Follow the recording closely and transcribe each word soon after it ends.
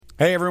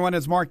Hey everyone,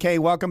 it's Mark K.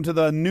 Welcome to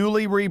the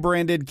newly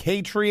rebranded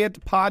Kayetriot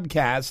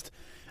Podcast.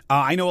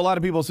 I know a lot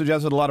of people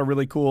suggested a lot of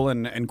really cool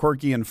and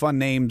quirky and fun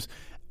names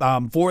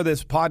for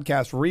this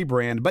podcast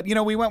rebrand, but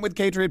we went with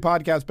Kayetriot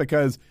Podcast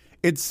because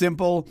it's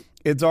simple.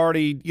 It's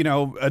already,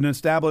 an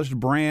established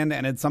brand,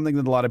 and it's something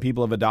that a lot of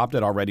people have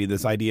adopted already,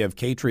 this idea of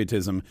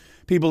Kayetriotism.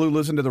 People who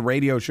listen to the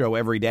radio show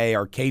every day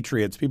are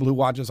Kayetriots. People who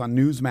watch us on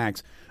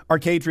Newsmax are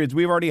Kayetriots.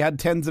 We've already had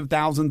tens of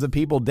thousands of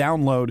people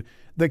download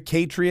the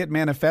Kayetriot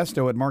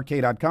Manifesto at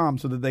mark.com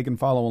so that they can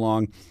follow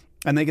along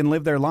and they can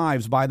live their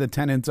lives by the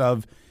tenets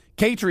of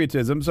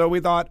Kayetriotism. So we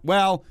thought,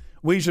 well,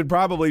 we should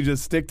probably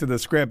just stick to the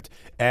script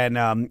and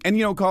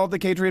call it the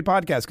Kayetriot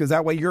Podcast, because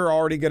that way you're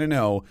already going to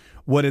know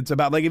what it's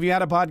about. Like if you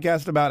had a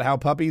podcast about how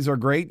puppies are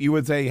great, you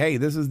would say, hey,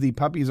 this is the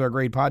Puppies Are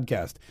Great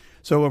podcast.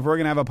 So if we're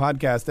going to have a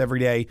podcast every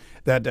day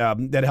that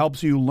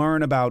helps you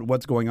learn about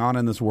what's going on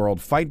in this world,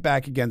 fight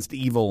back against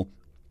evil,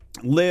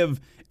 live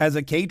as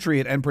a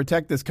Kayetriot and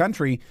protect this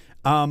country,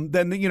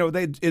 then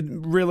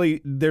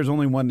there's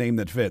only one name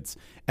that fits,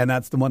 and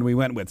that's the one we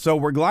went with. So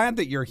we're glad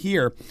that you're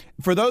here.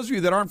 For those of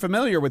you that aren't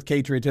familiar with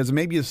Kayetriotism,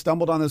 maybe you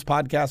stumbled on this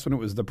podcast when it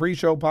was the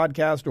pre-show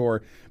podcast,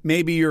 or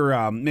maybe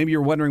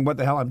you're wondering what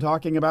the hell I'm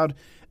talking about.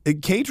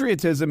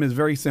 Kayetriotism is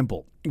very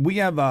simple. We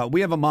have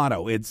a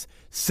motto. It's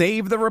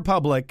save the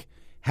Republic,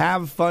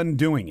 have fun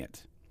doing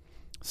it.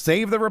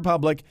 Save the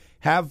Republic,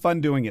 have fun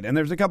doing it. And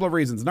there's a couple of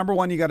reasons. Number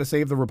one, you got to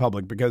save the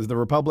Republic because the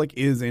Republic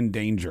is in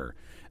danger.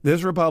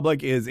 This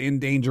Republic is in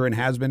danger and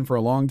has been for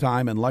a long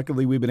time. And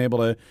luckily, we've been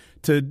able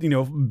to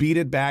beat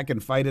it back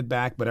and fight it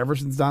back. But ever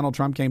since Donald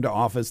Trump came to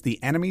office,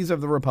 the enemies of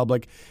the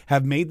Republic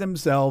have made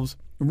themselves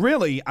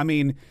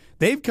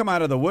they've come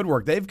out of the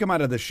woodwork. They've come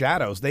out of the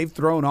shadows. They've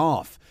thrown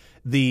off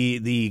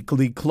the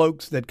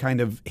cloaks that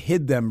kind of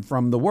hid them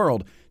from the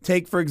world.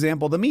 Take, for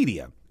example, the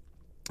media.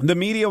 The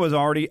media was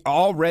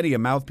already a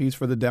mouthpiece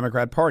for the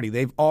Democrat Party.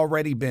 They've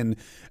already been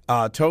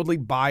totally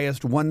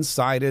biased,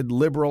 one-sided,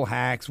 liberal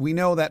hacks. We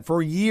know that for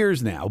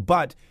years now,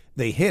 but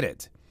they hid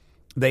it.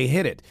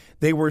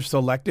 They were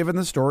selective in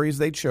the stories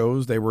they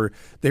chose. They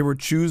were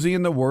choosy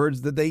in the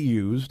words that they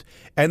used,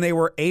 and they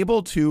were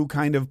able to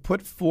kind of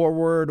put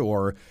forward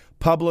or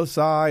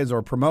publicize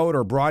or promote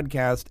or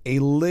broadcast a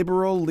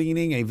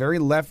liberal-leaning, a very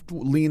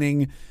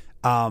left-leaning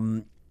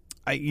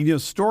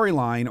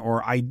storyline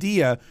or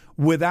idea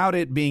without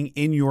it being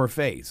in your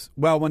face.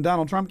 Well, when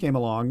Donald Trump came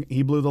along,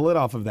 he blew the lid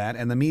off of that,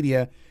 and the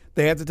media,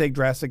 they had to take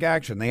drastic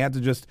action. They had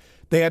to just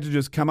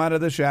come out of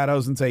the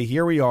shadows and say,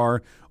 here we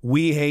are.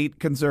 We hate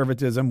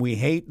conservatism. We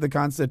hate the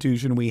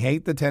Constitution. We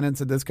hate the tenets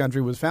that this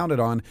country was founded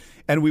on,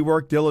 and we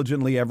work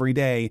diligently every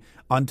day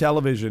on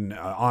television, in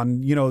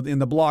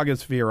the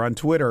blogosphere, on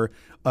Twitter,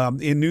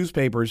 in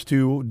newspapers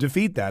to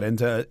defeat that and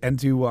to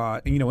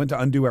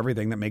undo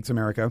everything that makes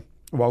America,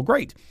 well,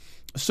 great.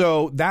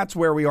 So that's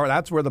where we are.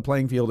 That's where the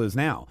playing field is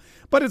now.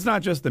 But it's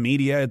not just the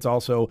media. It's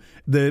also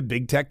the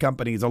big tech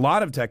companies, a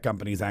lot of tech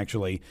companies,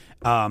 actually,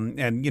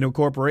 and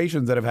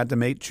corporations that have had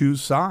to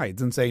choose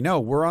sides and say, no,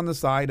 we're on the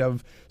side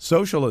of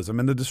socialism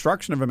and the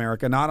destruction of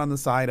America, not on the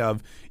side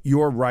of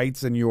your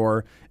rights and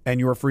your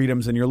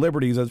freedoms and your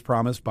liberties as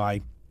promised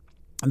by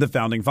the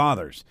founding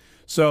fathers.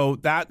 So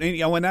that,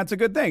 and that's a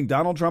good thing.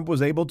 Donald Trump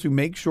was able to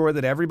make sure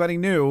that everybody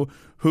knew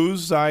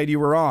whose side you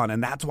were on.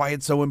 And that's why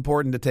it's so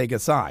important to take a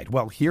side.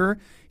 Well, here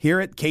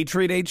at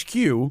Kayetriot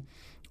HQ,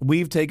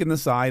 we've taken the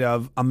side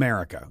of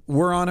America.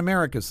 We're on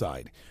America's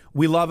side.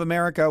 We love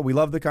America. We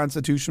love the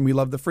Constitution. We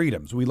love the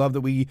freedoms. We love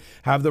that we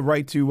have the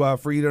right to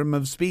freedom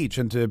of speech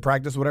and to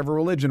practice whatever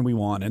religion we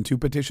want and to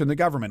petition the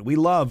government. We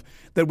love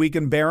that we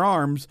can bear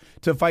arms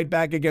to fight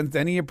back against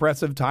any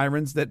oppressive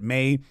tyrants that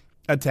may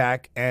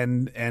attack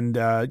and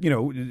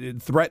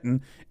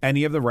threaten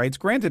any of the rights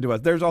granted to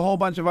us. There's a whole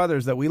bunch of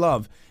others that we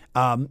love.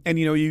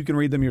 You can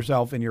read them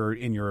yourself in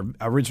your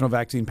original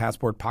vaccine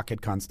passport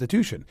pocket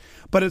constitution.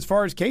 But as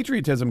far as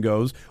Kayetriotism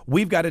goes,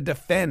 we've got to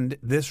defend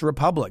this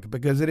republic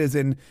because it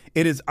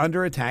is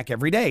under attack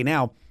every day.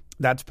 Now,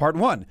 that's part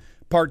one.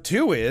 Part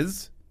two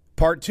is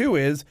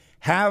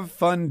have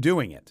fun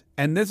doing it.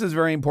 And this is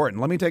very important.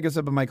 Let me take a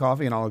sip of my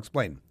coffee and I'll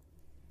explain.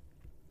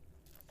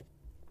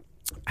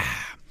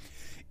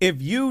 If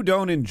you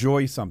don't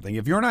enjoy something,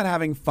 if you're not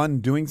having fun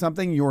doing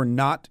something, you're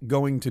not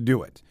going to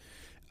do it.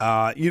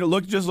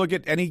 Look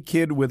at any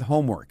kid with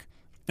homework.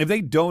 If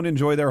they don't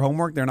enjoy their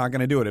homework, they're not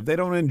going to do it. If they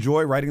don't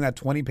enjoy writing that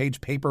 20-page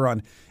paper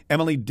on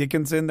Emily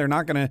Dickinson, they're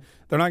not going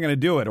to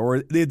do it, or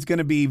it's going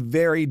to be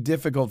very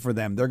difficult for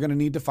them. They're going to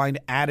need to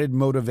find added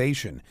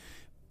motivation.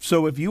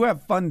 So if you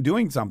have fun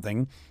doing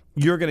something,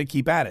 you're going to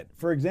keep at it.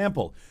 For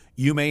example,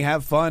 you may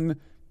have fun,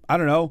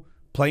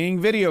 playing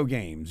video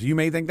games. You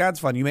may think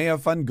that's fun. You may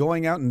have fun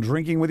going out and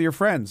drinking with your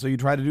friends. So you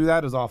try to do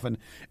that as often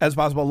as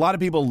possible. A lot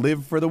of people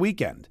live for the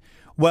weekend.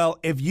 Well,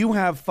 if you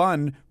have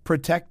fun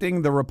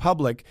protecting the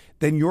Republic,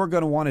 then you're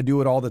going to want to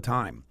do it all the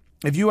time.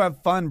 If you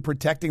have fun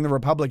protecting the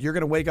Republic, you're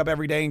going to wake up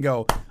every day and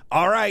go,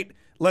 all right,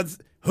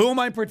 who am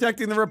I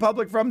protecting the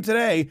Republic from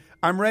today?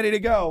 I'm ready to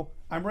go.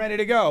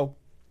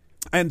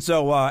 And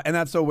so,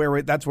 that's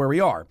where we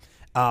are.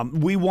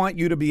 We want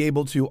you to be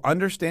able to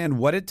understand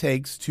what it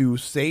takes to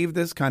save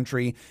this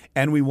country,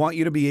 and we want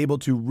you to be able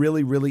to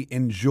really, really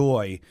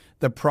enjoy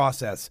the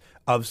process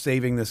of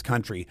saving this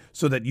country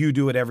so that you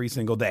do it every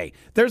single day.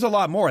 There's a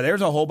lot more.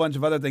 There's a whole bunch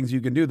of other things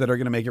you can do that are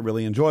going to make it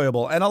really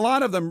enjoyable. And a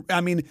lot of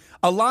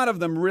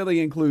them really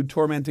include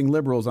tormenting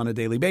liberals on a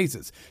daily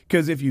basis.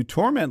 Because if you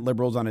torment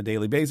liberals on a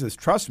daily basis,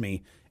 trust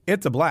me,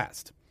 it's a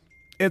blast.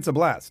 It's a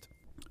blast.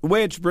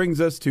 Which brings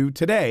us to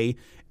today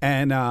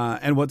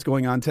and what's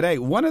going on today.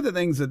 One of the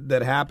things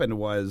that happened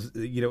was,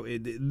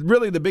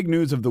 really the big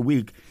news of the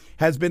week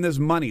has been this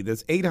money,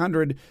 this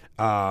 $800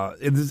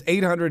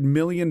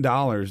 million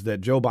that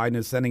Joe Biden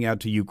is sending out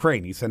to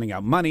Ukraine. He's sending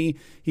out money.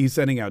 He's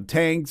sending out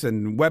tanks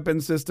and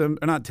weapon systems,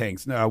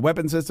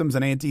 weapon systems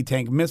and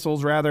anti-tank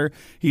missiles, rather.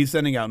 He's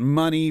sending out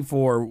money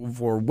for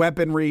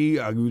weaponry,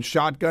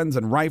 shotguns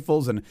and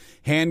rifles and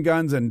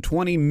handguns and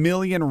 20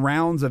 million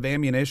rounds of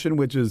ammunition,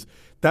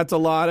 that's a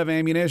lot of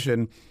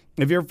ammunition.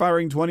 If you're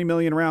firing 20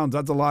 million rounds,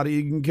 that's a lot.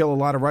 You can kill a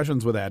lot of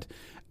Russians with that.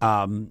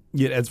 I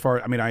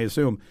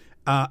assume.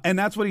 And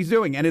that's what he's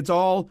doing. And it's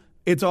all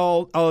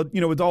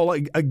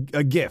like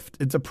a gift.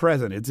 It's a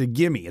present. It's a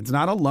gimme. It's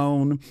not a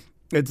loan.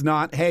 It's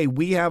not, hey,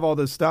 we have all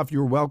this stuff.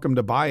 You're welcome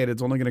to buy it.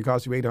 It's only going to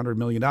cost you $800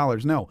 million.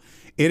 No,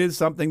 it is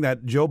something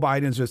that Joe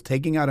Biden is just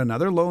taking out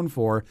another loan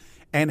for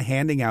and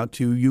handing out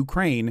to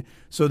Ukraine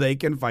so they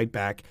can fight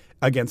back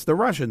against the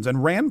Russians.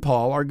 And Rand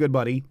Paul, our good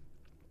buddy,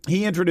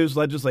 he introduced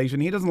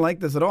legislation. He doesn't like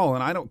this at all.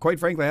 And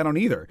quite frankly, I don't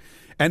either.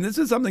 And this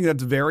is something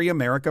that's very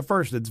America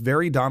first. It's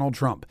very Donald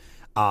Trump.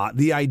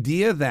 The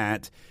idea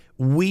that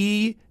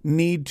we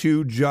need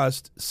to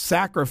just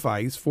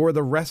sacrifice for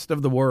the rest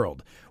of the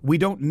world. We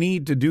don't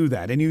need to do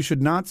that. And you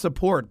should not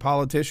support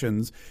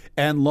politicians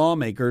and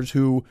lawmakers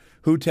who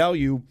tell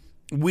you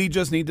we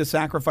just need to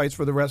sacrifice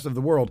for the rest of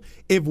the world.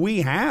 If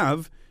we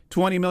have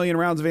 20 million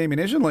rounds of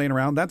ammunition laying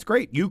around, that's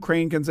great.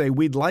 Ukraine can say,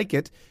 we'd like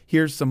it.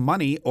 Here's some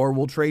money, or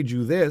we'll trade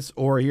you this,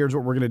 or here's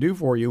what we're going to do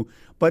for you.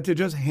 But to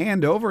just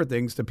hand over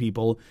things to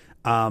people,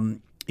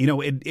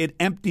 it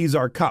empties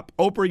our cup.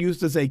 Oprah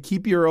used to say,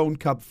 keep your own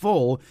cup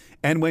full.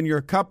 And when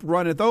your cup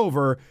runneth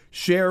over,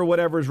 share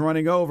whatever's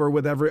running over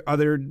with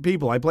other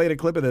people. I played a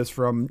clip of this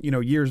from,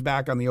 years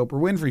back on the Oprah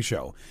Winfrey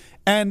Show.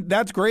 And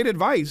that's great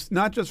advice,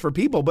 not just for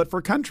people, but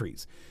for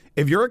countries.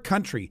 If you're a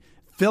country,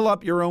 fill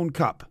up your own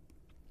cup.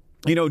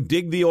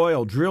 Dig the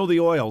oil, drill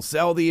the oil,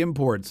 sell the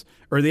imports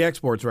or the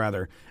exports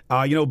rather.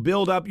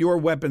 Build up your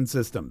weapon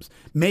systems.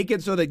 Make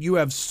it so that you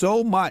have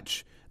so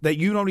much that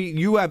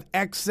you have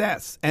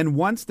excess. And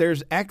once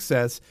there's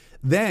excess,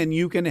 then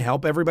you can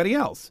help everybody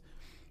else.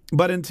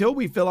 But until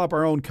we fill up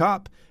our own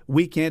cup,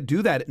 we can't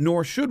do that,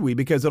 nor should we,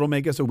 because it'll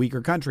make us a weaker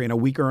country. And a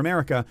weaker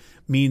America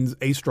means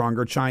a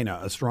stronger China,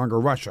 a stronger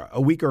Russia. A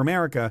weaker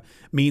America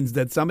means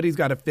that somebody's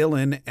got to fill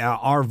in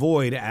our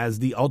void as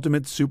the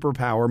ultimate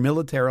superpower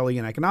militarily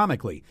and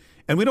economically.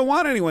 And we don't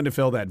want anyone to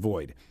fill that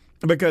void,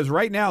 because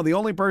right now the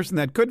only person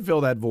that could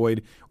fill that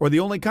void, or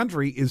the only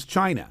country, is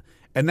China.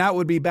 And that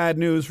would be bad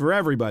news for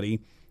everybody.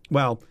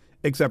 Well,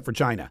 except for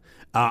China.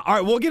 All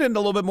right, we'll get into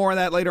a little bit more of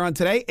that later on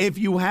today. If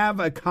you have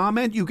a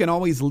comment, you can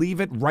always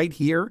leave it right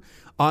here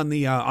on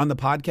the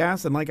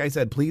podcast. And like I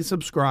said, please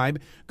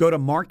subscribe. Go to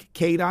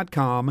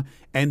markk.com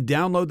and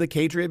download the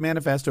Kayetriot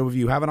Manifesto if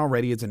you haven't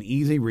already. It's an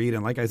easy read.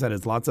 And like I said,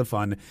 it's lots of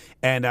fun.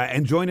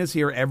 And join us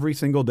here every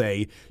single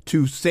day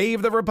to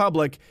save the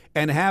Republic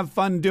and have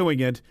fun doing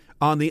it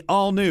on the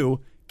all-new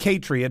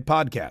Kayetriot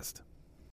Podcast.